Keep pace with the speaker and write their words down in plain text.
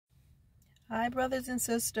Hi, brothers and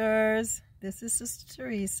sisters. This is Sister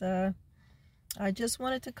Teresa. I just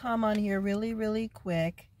wanted to come on here really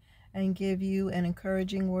quick and give you an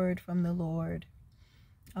encouraging word from the Lord.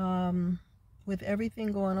 With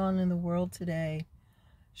everything going on in the world today,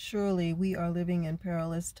 surely we are living in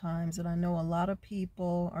perilous times, and I know a lot of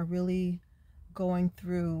people are really going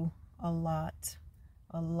through a lot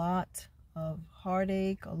of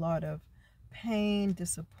heartache, a lot of pain,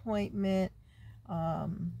 disappointment,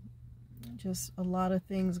 just a lot of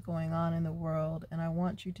things going on in the world. And I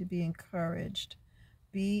want you to be encouraged.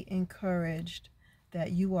 Be encouraged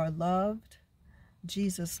that you are loved.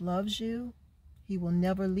 Jesus loves you. He will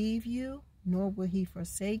never leave you, nor will he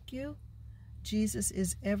forsake you. Jesus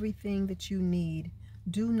is everything that you need.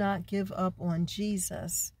 Do not give up on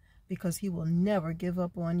Jesus, because he will never give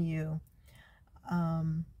up on you.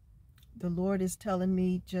 The Lord is telling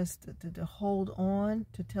me just to hold on,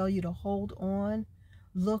 to tell you to hold on.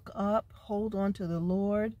 Look up, hold on to the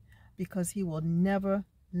Lord, because he will never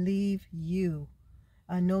leave you.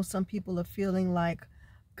 I know some people are feeling like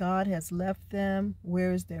God has left them.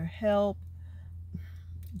 Where is their help?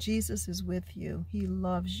 Jesus is with you. He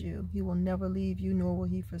loves you. He will never leave you, nor will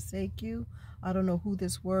he forsake you. I don't know who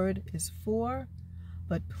this word is for,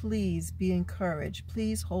 but please be encouraged.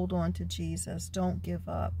 Please hold on to Jesus. Don't give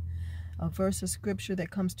up. A verse of scripture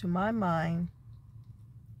that comes to my mind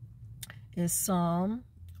is Psalm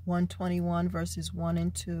 121 verses 1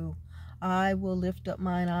 and 2. I will lift up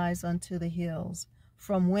mine eyes unto the hills,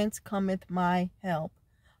 from whence cometh my help.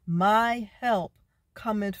 My help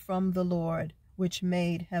cometh from the Lord, which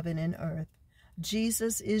made heaven and earth.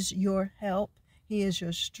 Jesus is your help. He is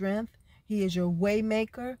your strength. He is your way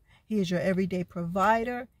maker. He is your everyday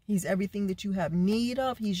provider. He's everything that you have need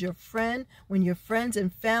of. He's your friend. When your friends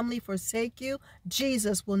and family forsake you,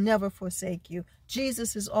 Jesus will never forsake you.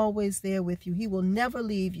 Jesus is always there with you. He will never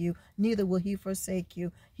leave you, neither will he forsake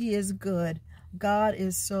you. He is good. God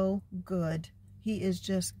is so good. He is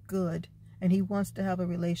just good, and he wants to have a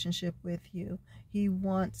relationship with you. He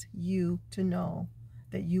wants you to know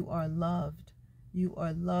that you are loved. You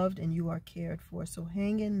are loved and you are cared for. So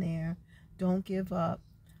hang in there. Don't give up.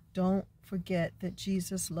 Don't forget that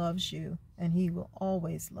Jesus loves you, and he will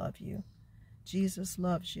always love you. Jesus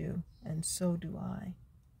loves you, and so do I.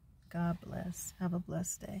 God bless. Have a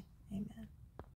blessed day. Amen.